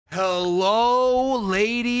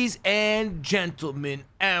Ladies and gentlemen,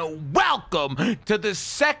 and welcome to the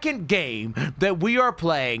second game that we are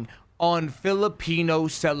playing on Filipino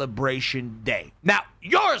Celebration Day. Now,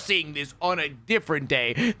 you're seeing this on a different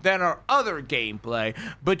day than our other gameplay,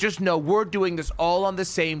 but just know we're doing this all on the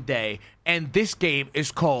same day, and this game is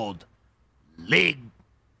called Ligaw.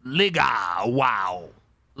 Ligaw.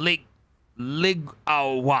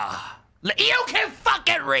 You can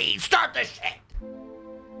fucking read! Start the shit!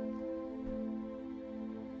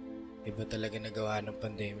 Iba talaga nagawa ng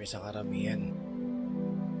pandemya sa karamihan.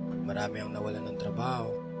 Marami ang nawalan ng trabaho,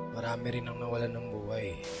 marami rin ang nawalan ng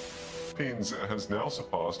buhay. Philippines has now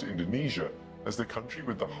surpassed Indonesia as the country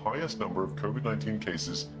with the highest number of COVID-19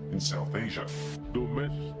 cases in South Asia.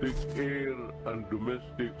 Domestic air and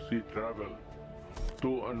domestic sea travel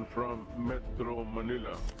to and from Metro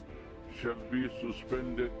Manila shall be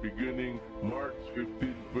suspended beginning March 15,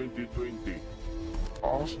 2020.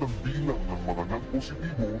 Taas ng bilang ng mga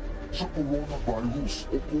nagpositibo sa coronavirus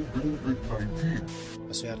o COVID-19.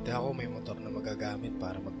 Maswerte ako may motor na magagamit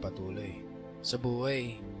para magpatuloy. Sa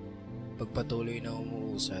buhay, pagpatuloy na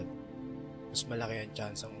umuusad, mas malaki ang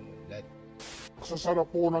chance ang umunlad. Sasarap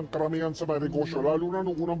po ng karamihan sa mga negosyo, lalo na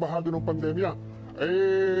noong unang bahagi ng pandemya.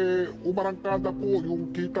 Umarangkada po yung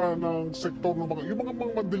kita ng sektor ng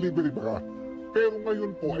mga delivery ba. Pero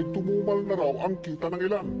ngayon po ay tumumal na raw ang kita ng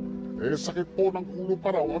ilan. Sakit po ng ulo pa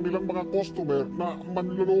raw ang ilang mga customer na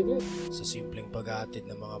manloloko. Sa simpleng paghahatid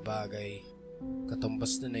ng mga bagay,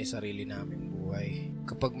 katumbas na ay sarili naming buhay.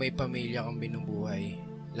 Kapag may pamilya kang binubuhay,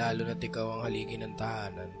 lalo na't ikaw ang haligi ng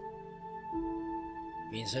tahanan,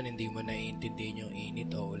 minsan hindi mo naiintindihan yung init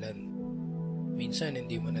o ulan. Minsan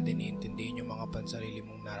hindi mo na din naiintindihan yung mga pansarili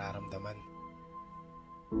mong nararamdaman.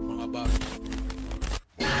 Mga bagay.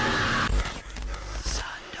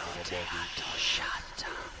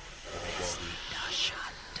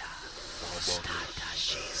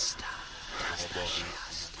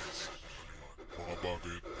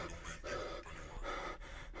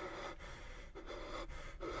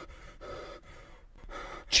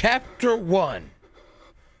 Chapter 1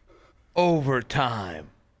 Overtime.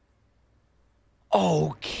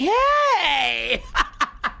 Okay.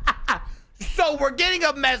 So we're getting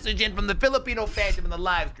a message in from the Filipino fandom in the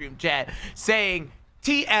live stream chat saying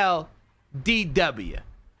TLDW.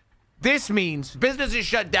 This means business is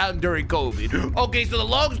shut down during COVID. Okay, so the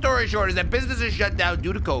long story short is that business is shut down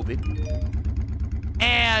due to COVID.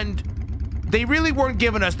 And they really weren't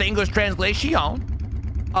giving us the English translation.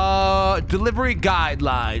 Delivery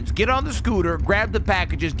guidelines. Get on the scooter, grab the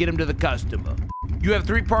packages, get them to the customer. You have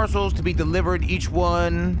 3 parcels to be delivered. Each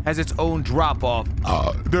one has its own drop-off.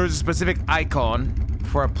 There's a specific icon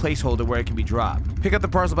for a placeholder where it can be dropped. Pick up the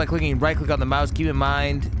parcel by clicking right-click on the mouse. Keep in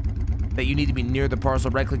mind that you need to be near the parcel.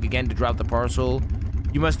 Right-click again to drop the parcel.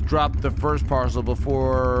 You must drop the first parcel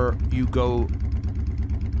before you go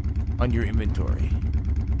on your inventory.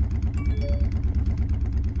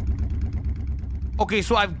 Okay,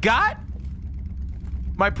 so I've got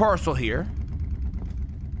my parcel here.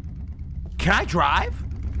 Can I drive?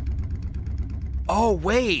 Oh,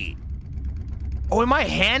 wait. Oh, am I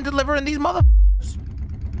hand delivering these motherfuckers?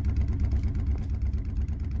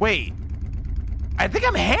 Wait. I think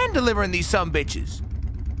I'm hand delivering these sumbitches.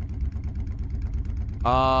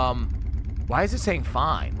 Why is it saying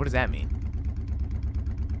fine? What does that mean?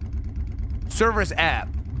 Service app.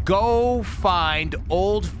 Go find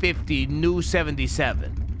old 50, new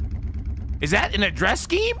 77. Is that an address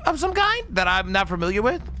scheme of some kind that I'm not familiar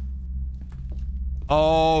with?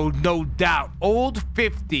 Oh, no doubt. Old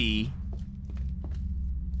 50.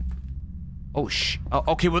 Oh,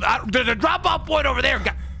 okay, well, there's a drop-off point over there.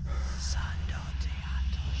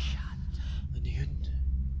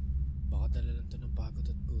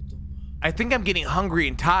 I think I'm getting hungry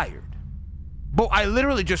and tired. But I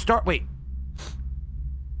literally just wait.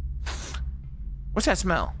 What's that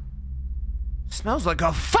smell? Smells like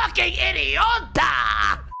a fucking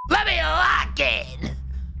idiota! Let me lock in!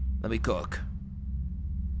 Let me cook.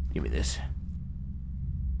 Give me this.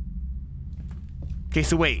 Okay,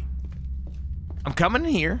 so wait. I'm coming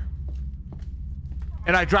in here.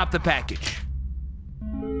 And I drop the package.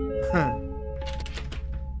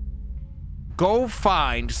 Go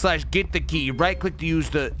find / get the key. Right click to use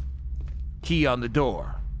the key on the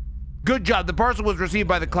door. Good job. The parcel was received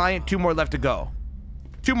by the client. 2 more left to go.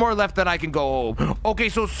 2 more left, then I can go home. Okay,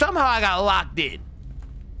 so somehow I got locked in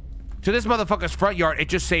to this motherfucker's front yard. It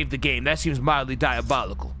just saved the game. That seems mildly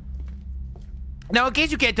diabolical. Now, in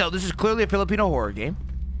case you can't tell, this is clearly a Filipino horror game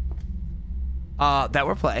that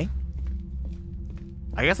we're playing.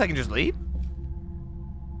 I guess I can just leave.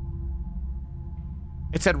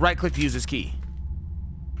 It said right click to use this key.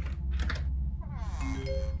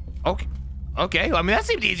 Okay. Okay, I mean, that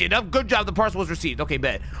seemed easy enough. Good job, the parcel was received. Okay,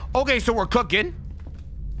 bet. Okay, so we're cooking.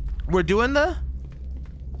 We're doing the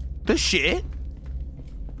shit.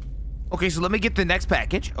 Okay, so let me get the next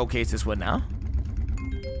package. Okay, it's this one now.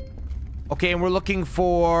 Okay, and we're looking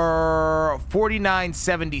for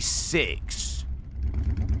 4976.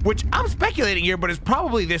 Which I'm speculating here, but it's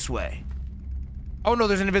probably this way. Oh no,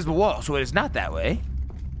 there's an invisible wall, so it is not that way.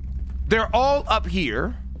 They're all up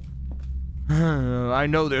here. I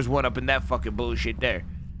know there's one up in that fucking bullshit there.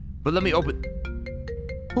 But let me open.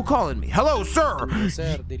 Who calling me? Hello, sir.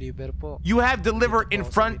 Sir, deliver po. You have deliver in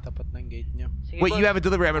front. Tapat ng gate nyo. Wait, you have a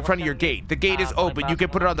delivery. I'm in front of your gate. The gate is open. You can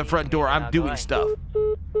put it on the front door. I'm doing stuff.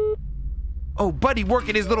 Oh, buddy,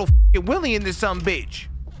 working his little fucking willy in this son bitch.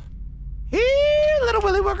 Here, little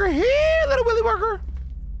willy worker. Here, little willy worker.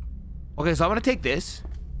 Okay, so I'm gonna take this.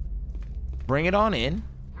 Bring it on in.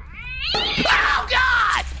 Oh,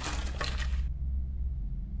 God!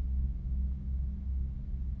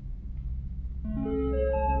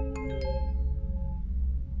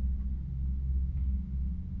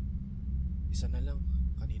 Isa na lang.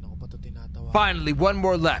 Kanina ko pa to tinatawa. Finally, one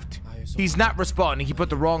more left. He's not responding. He put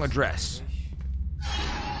the wrong address.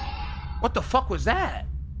 What the fuck was that?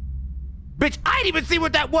 Bitch, I didn't even see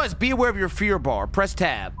what that was. Be aware of your fear bar. Press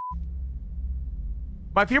tab.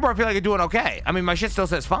 My fear bar, I feel like it's doing okay. I mean, my shit still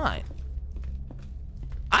says fine.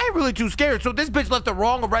 I ain't really too scared. So this bitch left the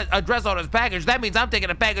wrong address on his package. That means I'm taking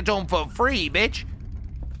a package home for free, bitch.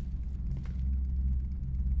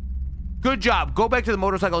 Good job. Go back to the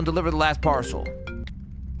motorcycle and deliver the last parcel.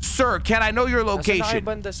 Sir, can I know your location? Nasa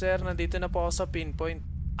banda, sir. Nandito na po ako sa pinpoint.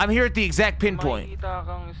 I'm here at the exact pinpoint. Makikita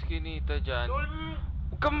kang skinita dyan.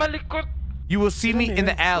 Huwag kang malikot. You will see me in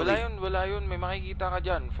the alley. Wala yun. May makikita ka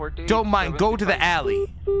dyan. 48, Don't mind. 75. Go to the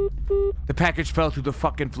alley. The package fell through the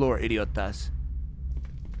fucking floor, idiotas.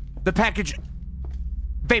 The package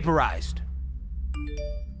vaporized.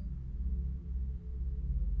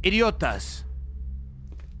 Idiotas.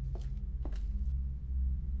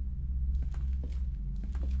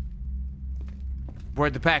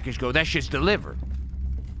 Where'd the package go? That shit's delivered.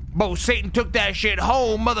 Bo Satan took that shit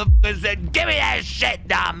home, motherfuckers said, give me that shit,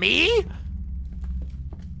 not me.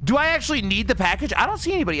 Do I actually need the package? I don't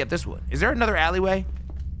see anybody at this one. Is there another alleyway?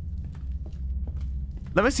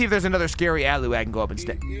 Let me see if there's another scary alleyway I can go up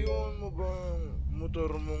instead. Iiwan mo ba ang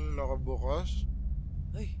motor mong nakabukas?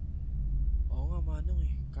 Ay, oo nga manong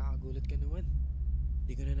eh. Kakagulat ka naman.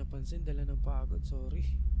 Di ko na napansin, dala ng pagod, sorry.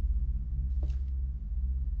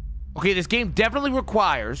 Okay, this game definitely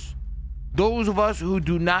requires those of us who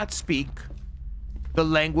do not speak the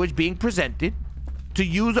language being presented to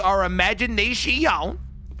use our imagination.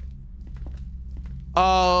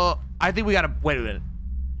 I think we gotta, wait a minute.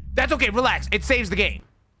 That's okay, relax. It saves the game.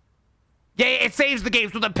 Yeah, it saves the game,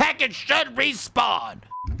 so the package should respawn.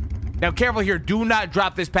 Now, careful here. Do not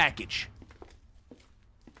drop this package.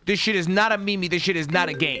 This shit is not a meme. This shit is not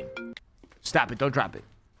a game. Stop it. Don't drop it.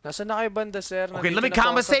 Nasa na kayo banda, sir? Okay, Nandito let me na po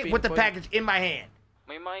ako sa compensate with the pinpoint. package in my hand.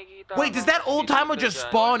 May makikita Wait, does that old timer just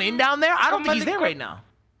spawn in down there? I don't think he's there right now.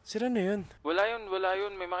 Sira na yun. Wala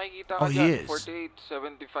yun. May makikita ka Oh, he dyan. is. 48,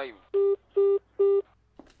 75.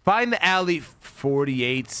 Find the alley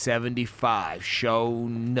 4875. Show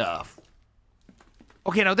enough.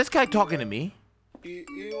 Okay, now this guy talking to me.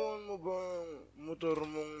 Iiwan mo ba ang motor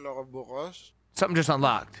mong nakabukas? Something just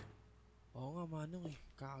unlocked. Oo nga manong eh.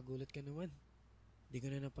 Kakagulat ka naman. Di ko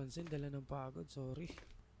na napansin, dala ng pagod, sorry.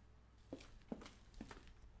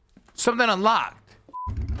 Something unlocked.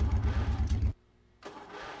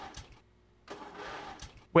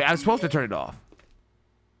 Wait, I'm supposed to turn it off.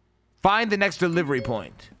 Find the next delivery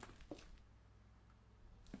point.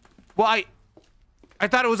 Well, I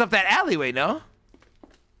thought it was up that alleyway, no?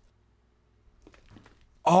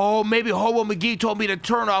 Oh, maybe Hobo McGee told me to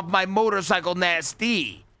turn off my motorcycle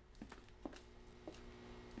nasty.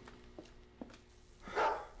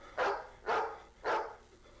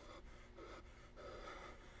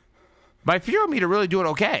 My fear meter really doing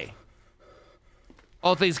okay.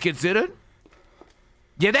 All things considered.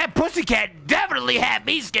 Yeah, that pussycat definitely had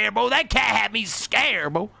me scared, bro. That cat had me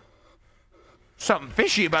scared, bro. Something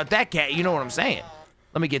fishy about that cat, you know what I'm saying.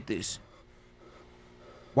 Let me get this.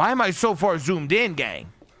 Why am I so far zoomed in,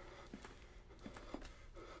 gang?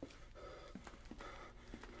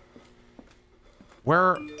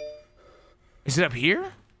 Where? Is it up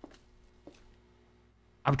here?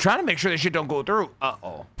 I'm trying to make sure this shit don't go through.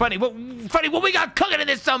 Uh-oh. Funny, what we got cooking in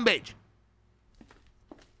this sumbitch?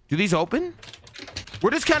 Do these open?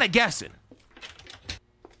 We're just kind of guessing.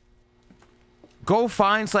 Go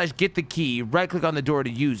find/get the key. Right click on the door to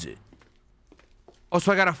use it. Oh,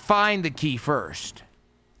 so I gotta find the key first.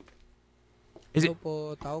 Is Hello it?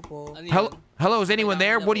 po, tao po. Hello, is anyone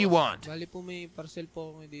there? What do you want? Bali po may parcel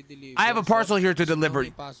po akong i-deliver. I have a parcel here to deliver.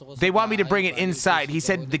 They want me to bring it inside. He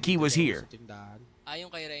said the key was here. Yung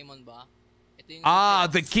kay Raymond ba? Ito yung Ah,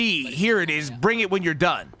 the key. Here it is. Bring it when you're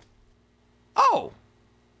done. Oh.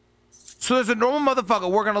 So there's a normal motherfucker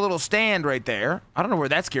working on a little stand right there. I don't know where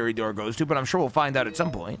that scary door goes to, but I'm sure we'll find out at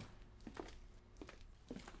some point.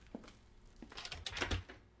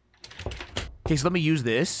 Okay, so let me use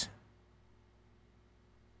this.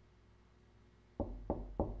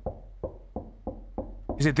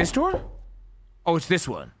 Is it this door? Oh, it's this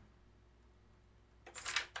one.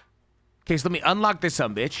 Okay, so let me unlock this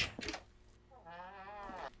sumbitch.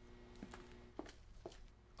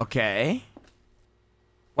 Okay.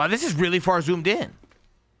 Wow, this is really far zoomed in.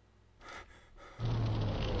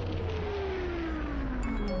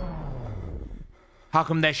 How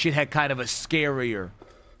come that shit had kind of a scarier,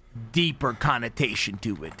 deeper connotation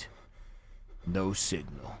to it? No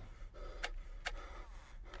signal.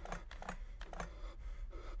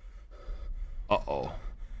 Uh-oh.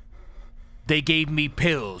 They gave me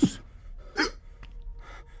pills.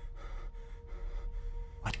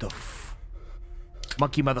 What the f...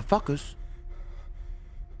 Monkey motherfuckers.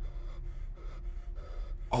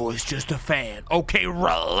 Oh, it's just a fan. Okay,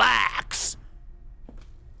 relax.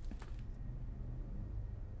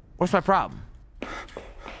 What's my problem?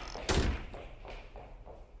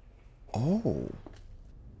 Oh.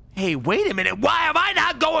 Hey, wait a minute. Why am I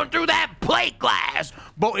not going through that plate glass?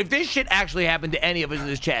 Bo, if this shit actually happened to any of us in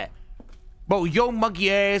this chat, Bo, your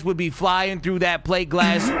monkey ass would be flying through that plate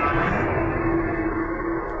glass.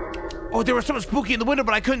 Oh, there was something spooky in the window,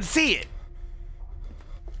 but I couldn't see it.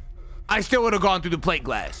 I still would have gone through the plate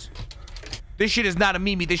glass. This shit is not a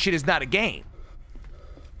meme. This shit is not a game.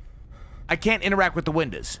 I can't interact with the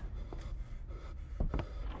windows.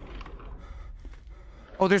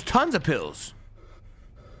 Oh, there's tons of pills.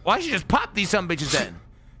 Why don't you just pop these sumbitches then?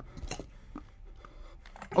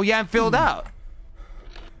 Oh yeah, I'm filled out.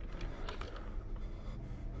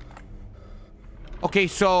 Okay,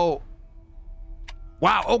 so...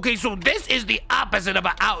 Wow, okay, so this is the opposite of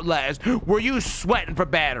an Outlast, where you sweating for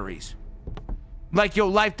batteries. Like your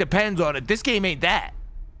life depends on it. This game ain't that.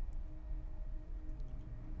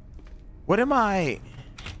 What am I...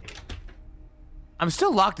 I'm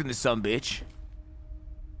still locked in this sumbitch.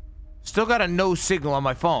 Still got a no signal on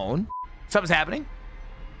my phone. Something's happening.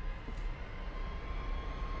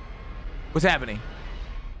 What's happening?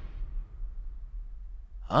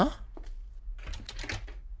 Huh?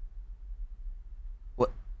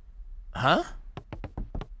 What? Huh?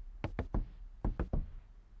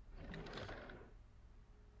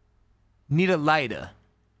 Need a lighter.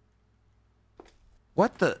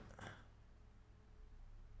 What the?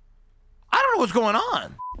 I don't know what's going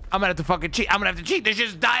on. I'm gonna have to fucking cheat. I'm gonna have to cheat. This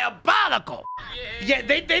is diabolical. Yeah,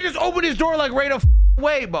 they just opened his door like right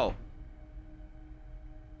away, Bo.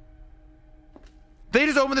 They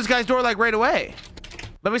just opened this guy's door like right away.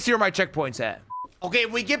 Let me see where my checkpoint's at. Okay,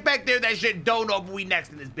 if we get back there, that shit don't open. We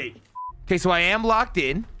next in this bitch. Okay, so I am locked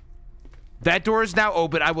in. That door is now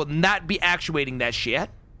open. I will not be actuating that shit.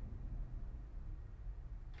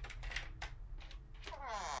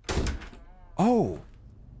 Oh.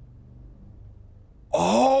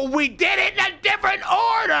 Oh, we did it in a different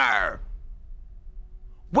order!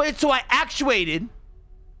 Wait, so I actuated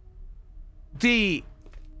the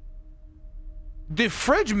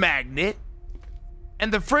fridge magnet, and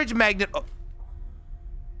the fridge magnet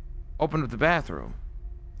opened up the bathroom.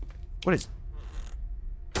 What is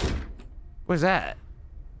that?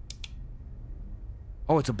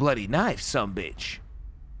 Oh, it's a bloody knife, sumbitch.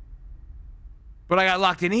 But I got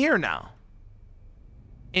locked in here now.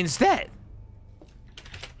 Instead.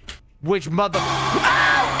 Which mother...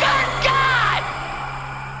 Oh, good God!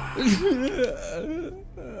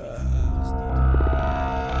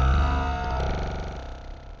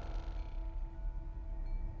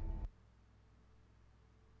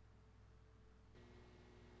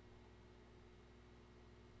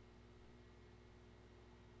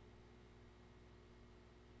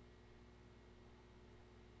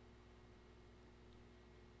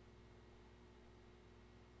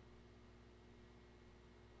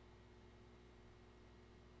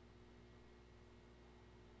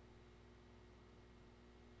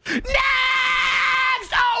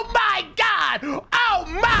 Next! Oh my God! Oh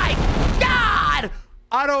my God!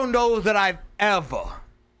 I don't know that I've ever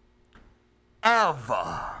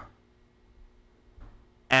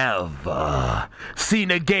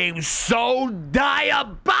seen a game so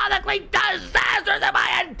diabolically disastrous in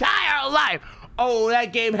my entire life. Oh,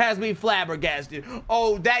 that game has me flabbergasted.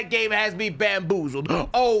 Oh, that game has me bamboozled.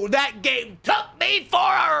 Oh, that game took me for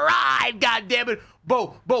a ride, goddammit.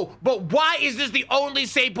 why is this the only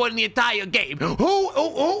save point in the entire game? Who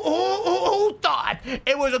thought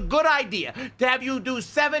it was a good idea to have you do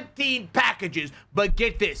 17 packages? But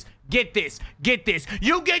get this.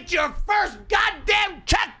 You get your first goddamn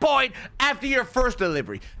checkpoint after your first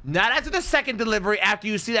delivery. Not after the second delivery after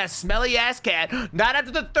you see that smelly ass cat. Not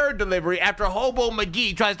after the third delivery after Hobo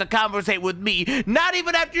McGee tries to conversate with me. Not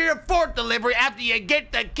even after your fourth delivery after you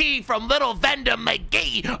get the key from Little Vendor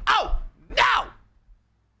McGee. Oh, no!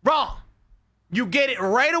 Wrong. You get it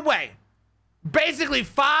right away. Basically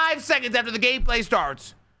 5 seconds after the gameplay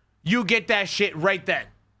starts, you get that shit right then.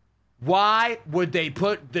 Why would they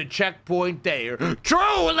put the checkpoint there?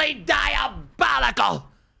 Truly diabolical!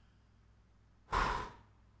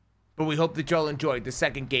 But we hope that y'all enjoyed the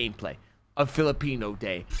second gameplay of Filipino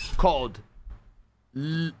Day called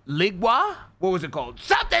Ligwa? What was it called?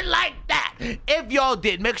 Something like that! If y'all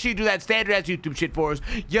did, make sure you do that standard ass YouTube shit for us.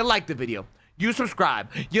 You like the video. You subscribe.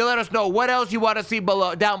 You let us know what else you want to see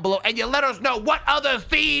down below. And you let us know what other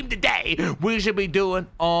themed day we should be doing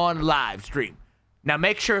on live stream. Now,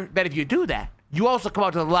 make sure that if you do that, you also come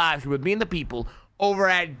out to the live stream with me and the people over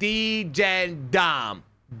at dgendom.com.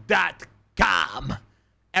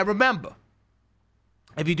 And remember,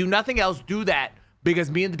 if you do nothing else, do that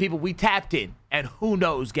because me and the people, we tapped in. And who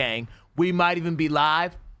knows, gang, we might even be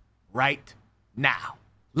live right now.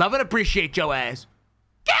 Love and appreciate your ass.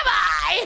 Give up!